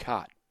no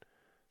cut.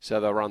 So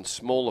they'll run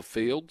smaller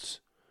fields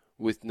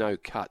with no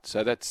cut.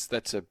 So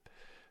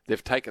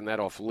they've taken that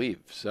off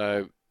Live.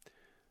 So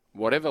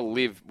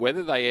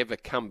whether they ever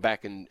come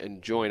back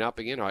and join up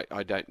again,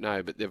 I don't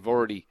know. But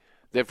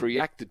they've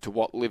reacted to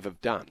what Live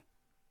have done.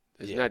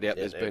 There's no doubt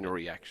there's been a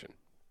reaction.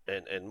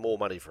 And more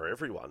money for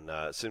everyone,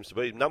 seems to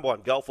be. Number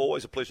one golf,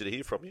 always a pleasure to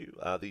hear from you.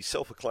 The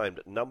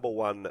self-acclaimed number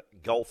one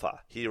golfer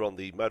here on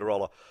the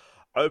Motorola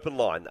Open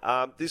Line.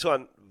 This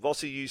one,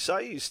 Vossi, you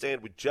say you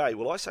stand with Jay.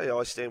 Well, I say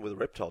I stand with the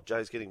Reptile.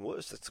 Jay's getting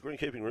worse. That's the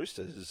Greenkeeping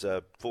Roosters,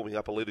 forming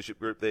up a leadership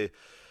group there.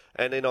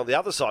 And then on the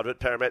other side of it,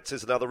 Paramat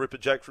says another ripper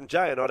joke from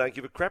Jay, and I don't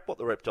give a crap what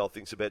the Reptile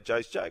thinks about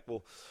Jay's joke.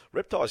 Well,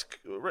 Reptile's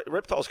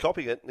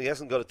copying it, and he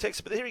hasn't got a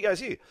text. But here he goes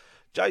here.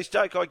 Jay's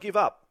joke, I give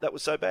up. That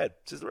was so bad.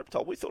 Says the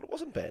Reptile. We thought it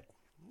wasn't bad.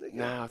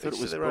 No, I thought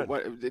it was.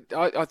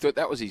 I thought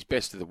that was his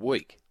best of the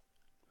week.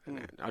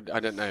 I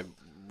don't know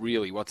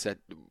really what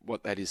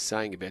that is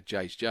saying about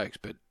Jay's jokes,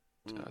 but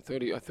I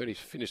thought he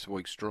finished the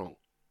week strong.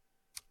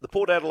 The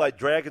Port Adelaide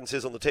Dragon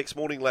says on the text,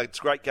 morning lads,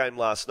 great game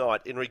last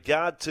night. In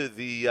regard to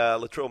the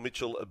Latrell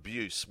Mitchell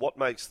abuse, what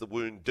makes the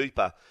wound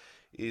deeper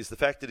is the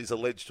fact that it is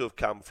alleged to have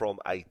come from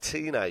a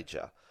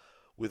teenager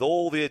with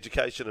all the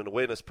education and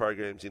awareness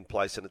programs in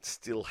place, and it's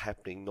still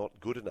happening. Not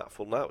good enough.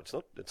 Well, no, it's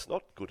not. It's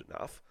not good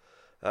enough.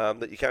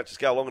 That you can't just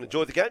go along and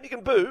enjoy the game. You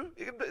can boo.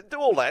 You can do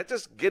all that.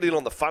 Just get in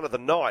on the fun of the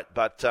night.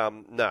 But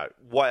no,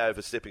 way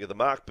overstepping of the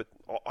mark. But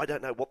I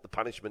don't know what the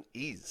punishment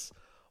is.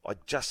 I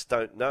just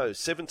don't know.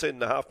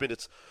 17.5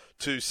 minutes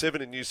to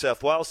 7 in New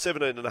South Wales,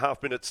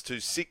 17.5 minutes to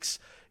 6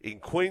 in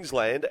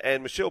Queensland.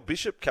 And Michelle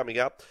Bishop coming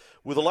up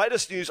with the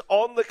latest news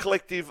on the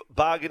collective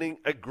bargaining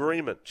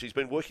agreement. She's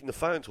been working the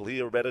phones. We'll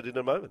hear about it in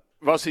a moment.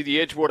 Vossi,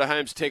 the Edgewater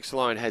Homes text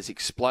line has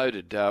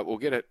exploded.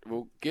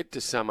 We'll get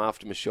to some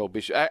after Michelle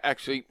Bishop.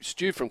 Actually,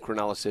 Stu from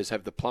Cronulla says,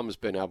 have the plumbers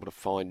been able to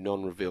find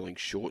non-revealing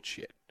shorts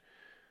yet?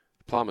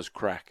 Plumber's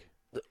crack.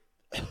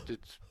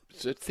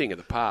 It's a thing of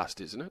the past,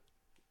 isn't it?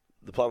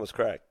 The plumber's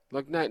crack.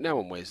 Like no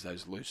one wears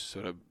those loose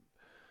sort of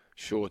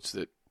shorts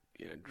that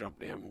drop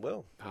down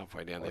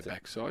halfway down their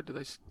backside. Do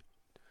they?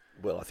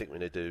 Well, I think we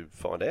need to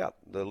find out.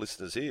 The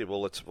listeners here,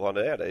 well, let's find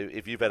out.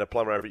 If you've had a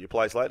plumber over at your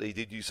place lately,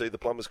 did you see the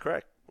plumber's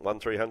crack?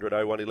 1300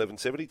 01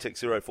 1170,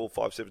 text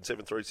 0457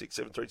 736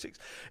 736.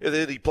 If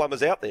there are any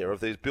plumbers out there,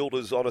 if there's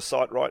builders on a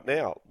site right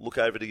now, look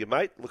over to your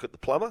mate, look at the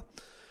plumber.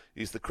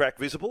 Is the crack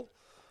visible?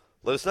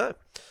 Let us know.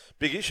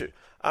 Big issue.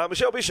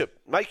 Michelle Bishop,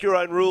 make your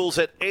own rules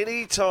at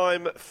any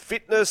time.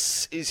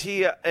 Fitness is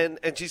here, and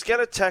she's going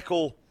to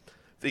tackle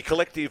the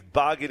collective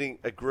bargaining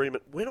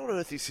agreement. When on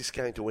earth is this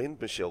going to end,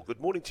 Michelle?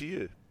 Good morning to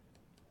you.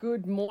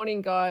 Good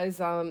morning, guys.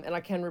 And I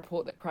can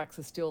report that cracks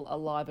are still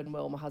alive and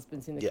well. My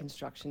husband's in the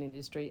construction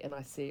industry, and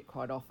I see it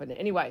quite often.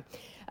 Anyway,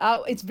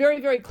 it's very,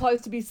 very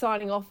close to be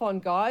signing off on,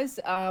 guys.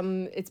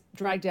 It's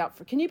dragged out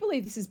for... Can you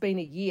believe this has been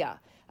a year?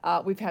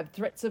 We've had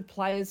threats of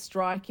players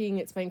striking.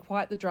 It's been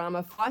quite the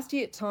drama.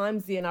 Feisty at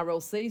times. The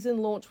NRL season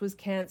launch was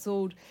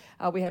cancelled.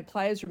 We had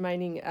players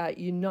remaining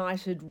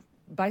united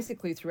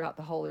basically throughout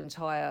the whole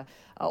entire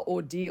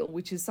ordeal,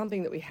 which is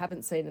something that we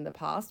haven't seen in the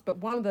past. But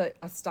one of the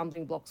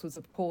stumbling blocks was,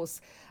 of course,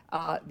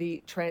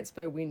 the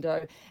transfer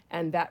window,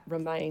 and that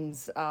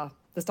remains the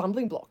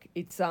stumbling block.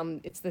 It's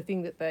the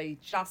thing that they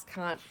just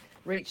can't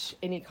reach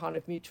any kind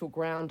of mutual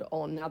ground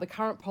on. Now, the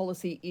current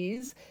policy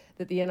is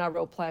that the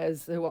NRL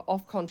players who are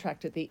off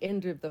contract at the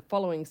end of the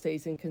following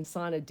season can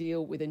sign a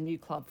deal with a new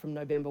club from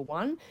November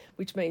 1,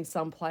 which means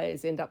some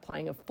players end up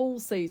playing a full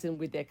season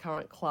with their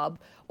current club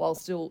while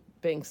still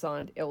being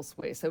signed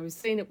elsewhere. So we've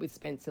seen it with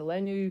Spencer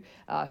Lenu,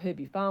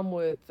 Herbie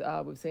Farnworth,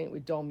 we've seen it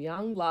with Dom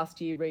Young, last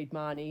year Reid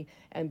Marnie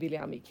and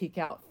Viliami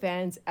Kickout.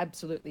 Fans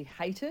absolutely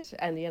hate it,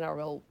 and the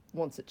NRL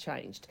wants it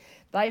changed.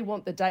 They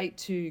want the date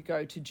to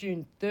go to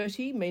June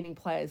 30, meaning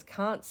players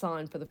can't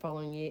sign for the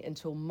following year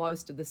until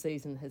most of the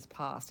season has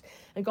passed.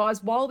 And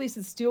guys, while this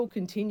is still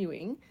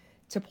continuing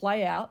to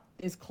play out,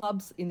 there's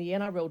clubs in the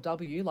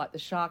NRLW like the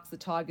Sharks, the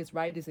Tigers,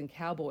 Raiders and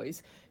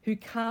Cowboys who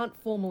can't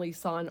formally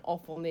sign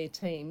off on their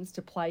teams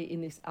to play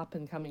in this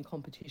up-and-coming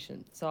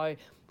competition. So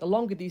the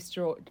longer this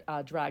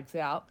drags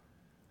out,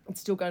 it's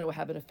still going to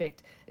have an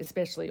effect,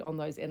 especially on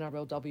those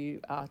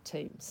NRLW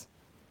teams.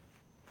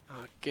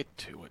 Get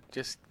to it.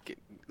 Just get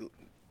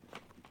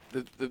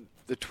the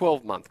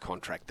 12-month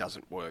contract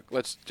doesn't work.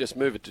 Let's just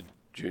move it to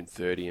June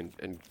 30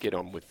 and get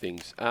on with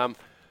things.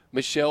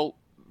 Michelle,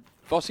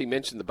 Vossi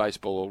mentioned the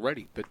baseball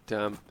already, but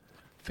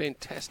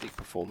fantastic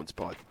performance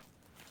by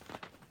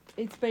them.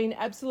 It's been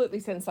absolutely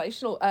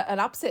sensational. An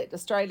upset.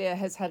 Australia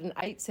has had an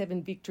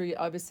 8-7 victory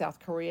over South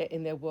Korea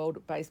in their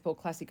World Baseball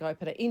Classic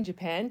opener in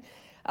Japan.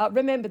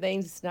 Remember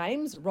these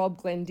names,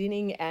 Rob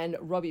Glendinning and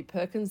Robbie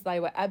Perkins. They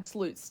were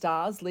absolute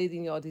stars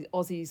leading the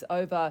Aussies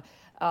over.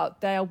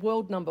 They are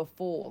world number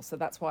 4, so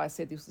that's why I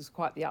said this was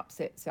quite the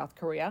upset, South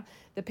Korea.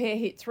 The pair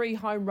hit 3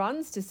 home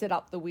runs to set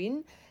up the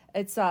win.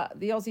 It's the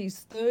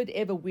Aussies' 3rd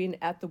ever win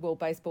at the World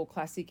Baseball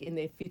Classic in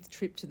their 5th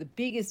trip to the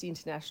biggest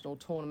international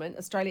tournament.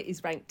 Australia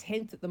is ranked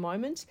 10th at the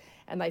moment,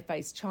 and they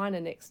face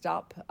China next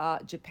up.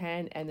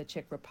 Japan and the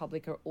Czech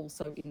Republic are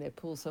also in their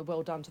pool, so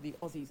well done to the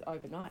Aussies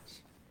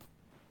overnight.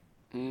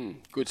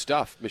 Good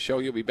stuff.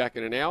 Michelle, you'll be back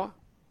in an hour.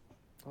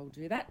 I'll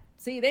do that.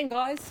 See you then,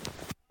 guys.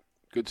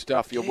 Good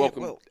stuff. You're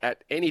welcome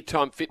at any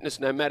time fitness,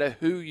 no matter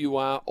who you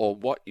are or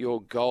what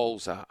your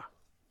goals are.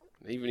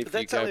 Even if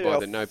you go by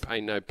the no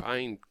pain, no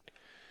pain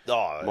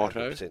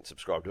motto. 100%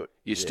 subscribe to it.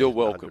 You're still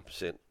welcome.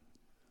 100%.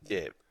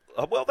 Yeah.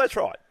 Well, that's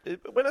right.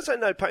 When I say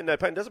no pain,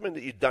 it doesn't mean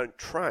that you don't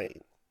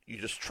train. You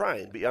just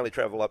train, but you only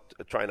train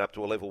up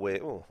to a level where,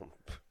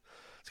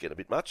 it's getting a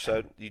bit much,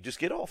 so you just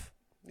get off.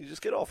 You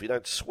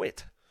don't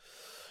sweat.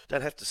 You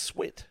don't have to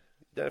sweat.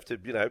 You don't have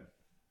to,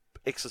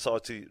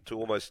 exercise to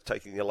almost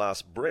taking your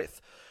last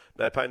breath.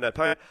 No pain, no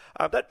pain.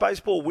 That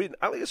baseball win,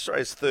 only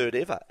Australia's 3rd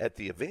ever at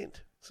the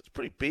event. So it's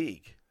pretty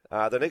big.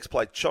 The next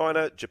played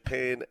China,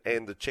 Japan,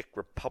 and the Czech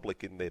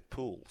Republic in their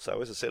pool.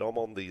 So, as I said, I'm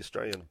on the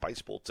Australian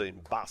baseball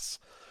team bus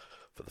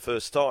for the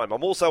first time.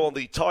 I'm also on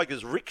the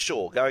Tigers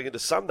rickshaw going into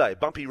Sunday.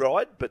 Bumpy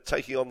ride, but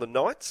taking on the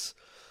Knights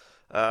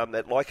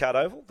at Leichhardt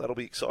Oval. That'll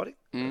be exciting.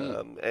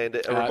 And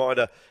a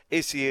reminder,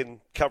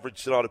 SEN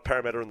coverage tonight of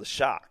Parramatta and the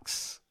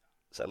Sharks.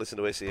 So listen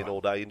to SEN all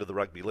day into the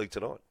rugby league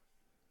tonight.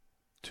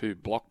 2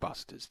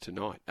 blockbusters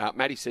tonight.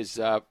 Matty says,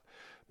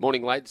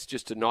 morning, lads.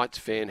 Just a Knights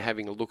fan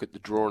having a look at the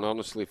draw, and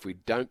honestly, if we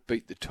don't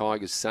beat the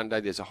Tigers Sunday,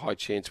 there's a high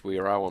chance we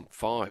are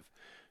 0-5,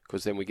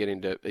 because then we get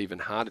into even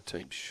harder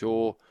teams.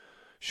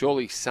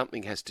 Surely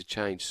something has to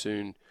change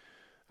soon.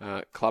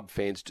 Club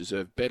fans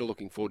deserve better.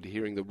 Looking forward to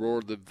hearing the roar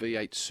of the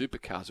V8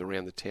 supercars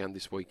around the town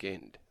this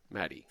weekend.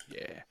 Matty,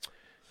 yeah.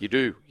 You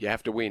do. You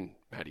have to win,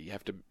 Matty. You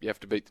have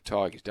to beat the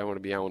Tigers. Don't want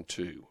to be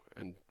 0-2.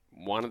 And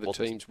one of the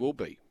teams will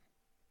be.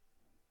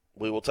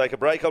 We will take a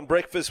break on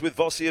Breakfast with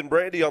Vossi and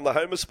Brandy on the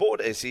Home of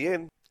Sport,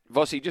 SEN.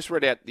 Vossi just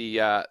read out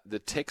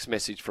the text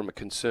message from a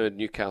concerned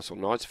Newcastle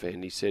Knights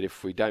fan. He said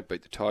if we don't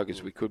beat the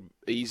Tigers, we could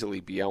easily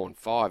be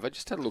 0-5. I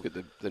just had a look at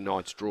the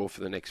Knights draw for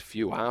the next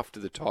few after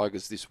the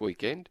Tigers this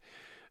weekend,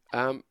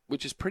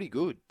 which is pretty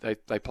good.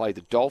 They play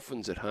the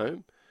Dolphins at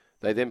home.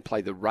 They then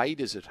play the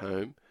Raiders at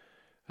home.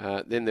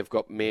 Then they've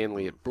got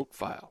Manly at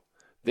Brookvale.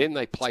 Then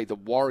they play the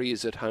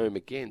Warriors at home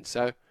again.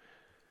 So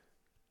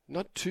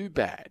not too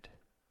bad.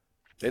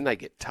 Then they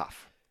get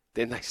tough.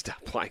 Then they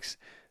start playing.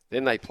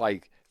 Then they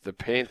play the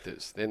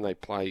Panthers. Then they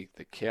play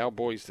the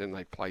Cowboys. Then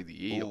they play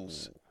the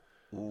Eels.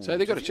 Ooh. So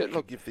they've got to check.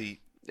 Look,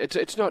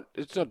 it's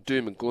not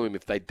doom and gloom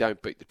if they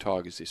don't beat the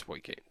Tigers this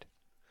weekend.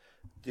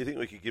 Do you think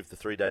we could give the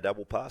 3-day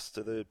double pass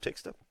to the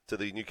texter, to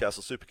the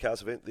Newcastle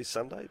Supercars event this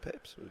Sunday,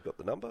 perhaps? We've got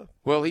the number.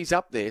 Well, he's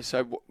up there,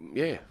 so,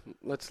 yeah.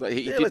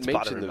 He did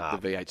mention the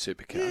V8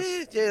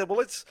 Supercars. Yeah, well,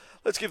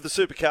 let's give the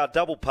Supercar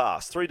double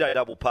pass, 3-day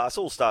double pass.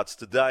 All starts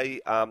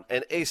today,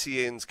 and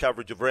SEN's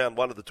coverage of round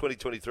 1 of the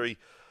 2023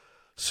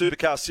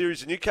 Supercar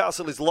Series in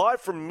Newcastle is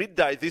live from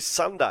midday this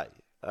Sunday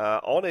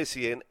on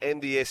SEN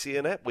and the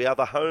SEN app. We are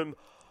the home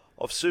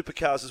of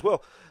Supercars as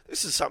well.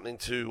 This is something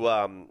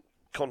to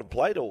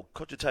contemplate or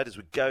cogitate as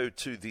we go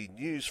to the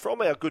news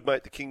from our good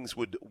mate, the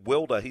Kingswood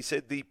welder. He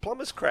said the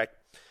plumber's crack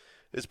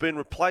has been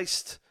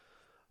replaced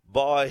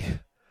by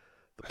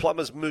the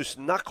plumber's moose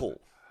knuckle.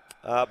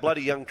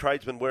 Bloody young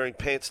tradesmen wearing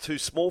pants too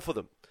small for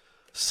them.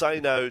 Say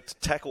no to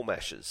tackle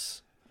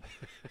mashers.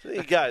 There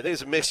you go.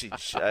 There's a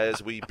message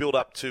as we build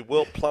up to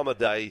World Plumber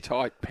Day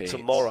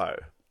tomorrow.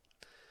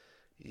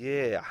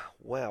 Yeah.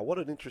 Wow, what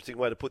an interesting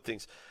way to put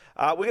things.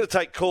 We're going to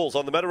take calls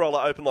on the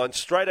Motorola Open Line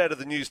straight out of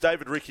the news.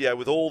 David Riccio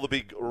with all the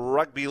big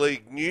rugby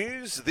league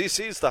news. This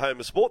is the Home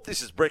of Sport.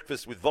 This is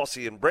Breakfast with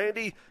Vossi and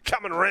Brandy.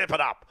 Come and ramp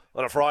it up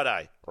on a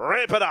Friday.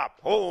 Ramp it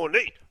up. Oh,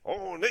 neat.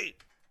 Oh, neat.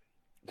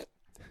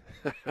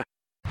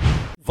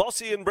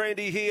 Vossi and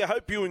Brandy here.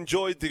 Hope you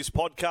enjoyed this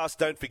podcast.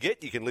 Don't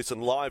forget, you can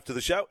listen live to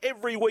the show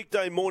every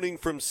weekday morning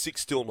from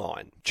 6 till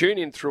 9. Tune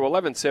in through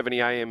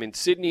 11:70 a.m. in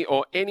Sydney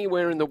or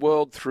anywhere in the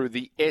world through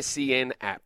the SEN app.